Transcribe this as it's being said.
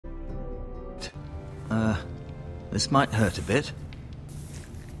This might hurt a bit.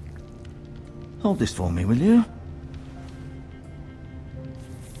 Hold this for me, will you?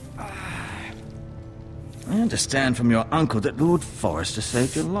 I understand from your uncle that Lord Forrester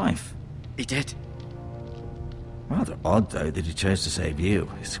saved your life. He did. Rather odd, though, that he chose to save you,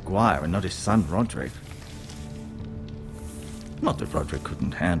 his squire, and not his son, Roderick. Not that Roderick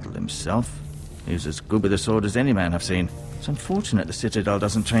couldn't handle himself. He was as good with a sword as any man I've seen. It's unfortunate the Citadel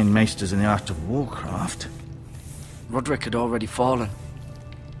doesn't train maesters in the art of warcraft. Roderick had already fallen.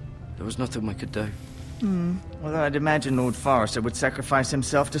 There was nothing we could do. Although I'd imagine Lord Forrester would sacrifice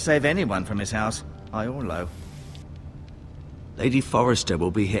himself to save anyone from his house, high or low. Lady Forrester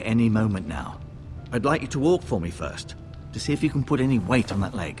will be here any moment now. I'd like you to walk for me first, to see if you can put any weight on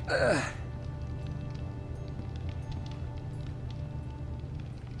that leg.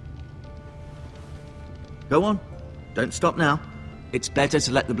 Go on. Don't stop now. It's better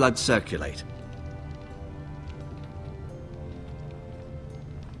to let the blood circulate.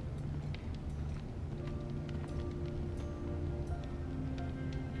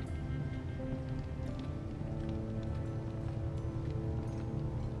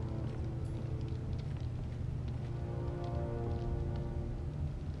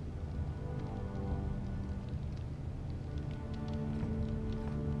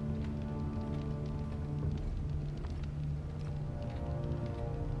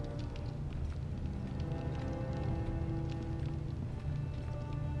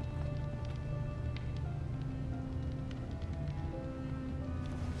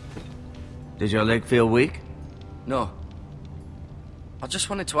 Did your leg feel weak? No. I just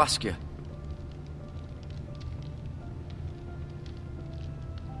wanted to ask you.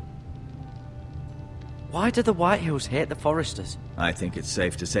 Why do the Whitehills hate the Forresters? I think it's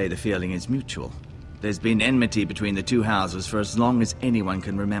safe to say the feeling is mutual. There's been enmity between the two houses for as long as anyone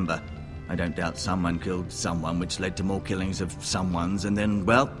can remember. I don't doubt someone killed someone, which led to more killings of someones, and then,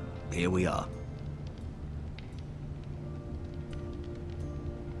 well, here we are.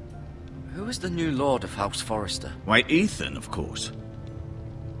 Who is the new Lord of House Forrester? Why, Ethan, of course.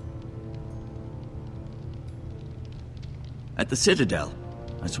 At the Citadel,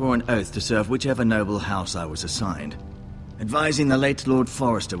 I swore an oath to serve whichever noble house I was assigned. Advising the late Lord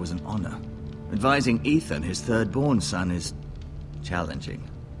Forrester was an honor. Advising Ethan, his third-born son, is challenging.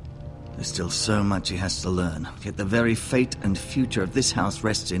 There's still so much he has to learn, yet the very fate and future of this house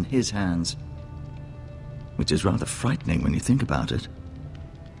rests in his hands. Which is rather frightening when you think about it.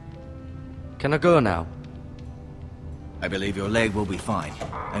 Can I go now? I believe your leg will be fine.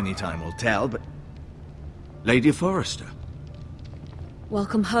 Only time will tell, but... Lady Forrester.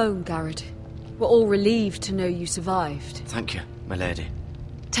 Welcome home, Garrett. We're all relieved to know you survived. Thank you, my lady.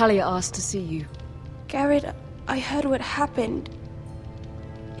 Talia asked to see you. Garrett, I heard what happened.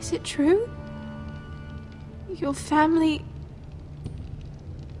 Is it true? Your family...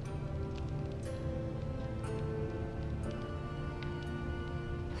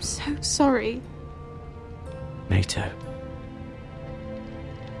 I'm so sorry. Me too.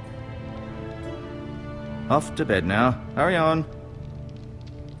 Off to bed now. Hurry on.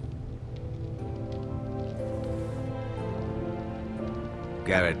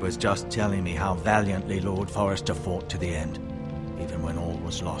 Garrett was just telling me how valiantly Lord Forrester fought to the end, even when all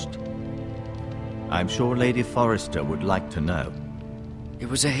was lost. I'm sure Lady Forrester would like to know. He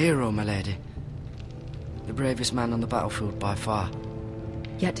was a hero, my lady. The bravest man on the battlefield by far.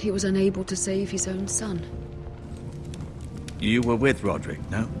 Yet he was unable to save his own son. You were with Roderick,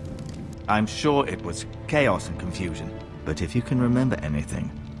 no? I'm sure it was chaos and confusion, but if you can remember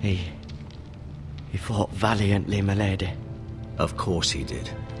anything... He fought valiantly, my lady. Of course he did.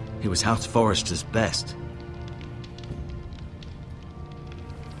 He was House Forrester's best.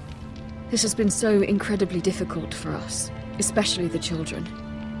 This has been so incredibly difficult for us, especially the children.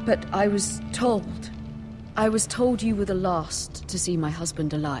 But I was told you were the last to see my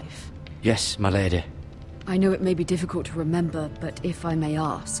husband alive. Yes, my lady. I know it may be difficult to remember, but if I may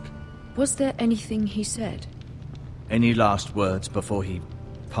ask, was there anything he said? Any last words before he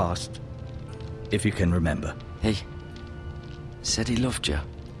passed? If you can remember. He said he loved you.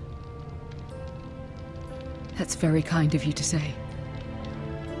 That's very kind of you to say.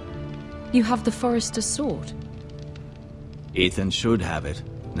 You have the Forrester's sword. Ethan should have it,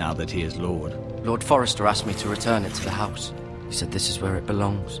 now that he is Lord. Lord Forrester asked me to return it to the house. He said this is where it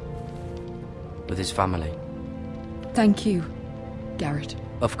belongs. With his family. Thank you, Garrett.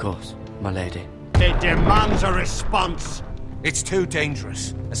 Of course, my lady. It demands a response. It's too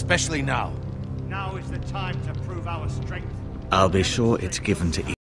dangerous, especially now. Now is the time to prove our strength. I'll be sure it's given to